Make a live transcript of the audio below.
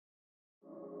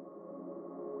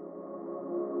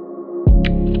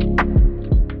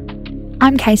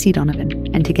I'm Casey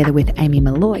Donovan, and together with Amy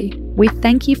Malloy, we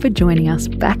thank you for joining us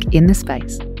back in the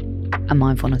space, a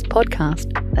mindfulness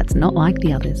podcast that's not like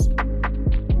the others.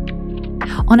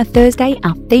 On a Thursday,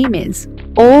 our theme is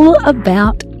all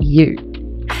about you,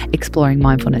 exploring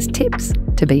mindfulness tips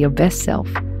to be your best self.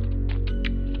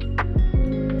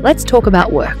 Let's talk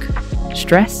about work,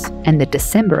 stress, and the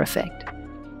December effect.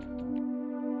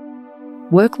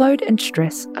 Workload and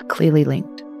stress are clearly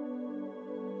linked.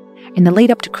 In the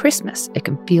lead up to Christmas, it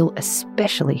can feel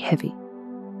especially heavy.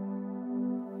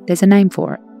 There's a name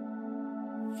for it.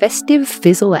 Festive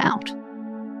fizzle-out.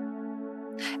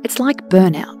 It's like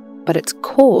burnout, but it's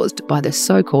caused by the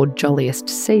so-called jolliest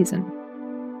season.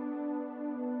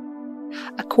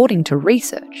 According to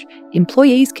research,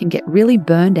 employees can get really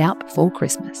burned out before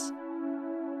Christmas.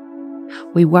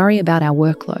 We worry about our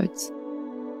workloads.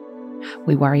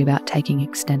 We worry about taking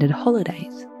extended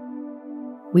holidays.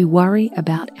 We worry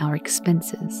about our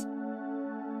expenses.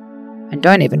 And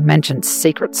don't even mention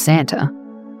Secret Santa.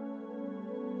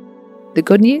 The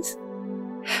good news?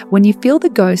 When you feel the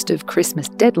ghost of Christmas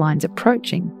deadlines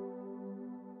approaching,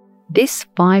 this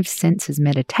 5 senses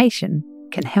meditation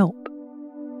can help.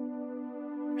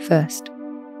 First,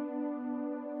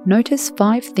 notice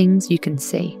 5 things you can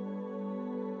see.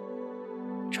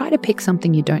 Try to pick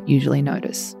something you don't usually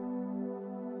notice.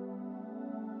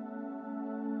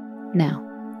 Now,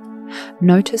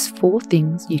 notice 4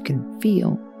 things you can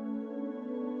feel.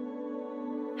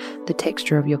 The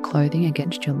texture of your clothing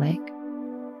against your leg,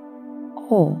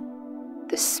 or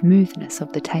the smoothness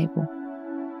of the table.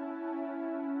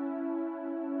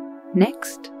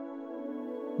 Next,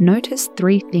 notice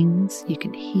 3 things you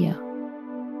can hear.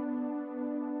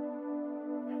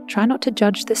 Try not to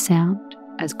judge the sound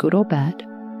as good or bad.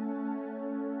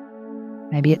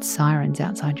 Maybe it's sirens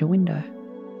outside your window,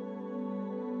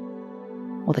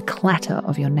 or the clatter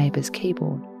of your neighbour's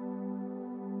keyboard.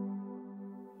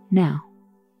 Now,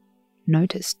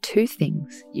 notice 2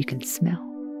 things you can smell.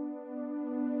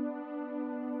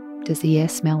 Does the air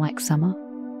smell like summer?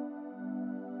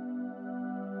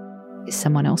 Is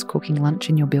someone else cooking lunch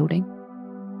in your building?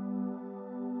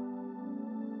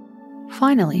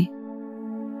 Finally,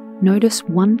 notice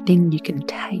 1 thing you can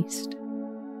taste.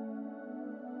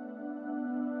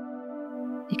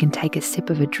 You can take a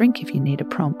sip of a drink if you need a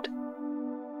prompt.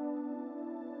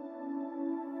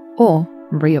 Or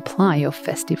reapply your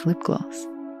festive lip gloss.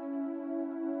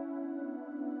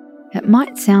 It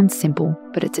might sound simple,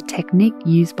 but it's a technique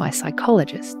used by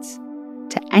psychologists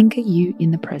to anchor you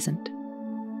in the present,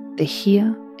 the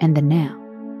here and the now,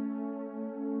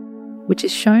 which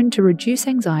is shown to reduce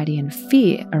anxiety and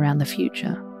fear around the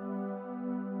future.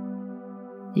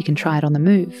 You can try it on the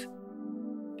move,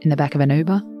 in the back of an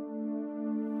Uber,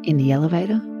 in the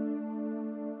elevator,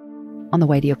 on the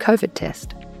way to your COVID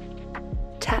test.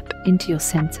 Tap into your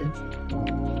senses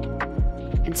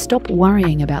and stop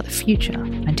worrying about the future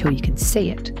until you can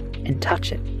see it and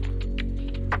touch it.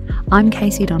 I'm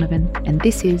Casey Donovan, and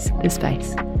this is The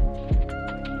Space.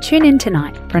 Tune in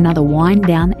tonight for another wind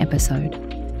down episode.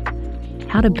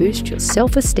 How to boost your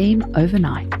self-esteem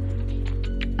overnight.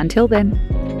 Until then,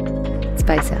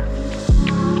 space out.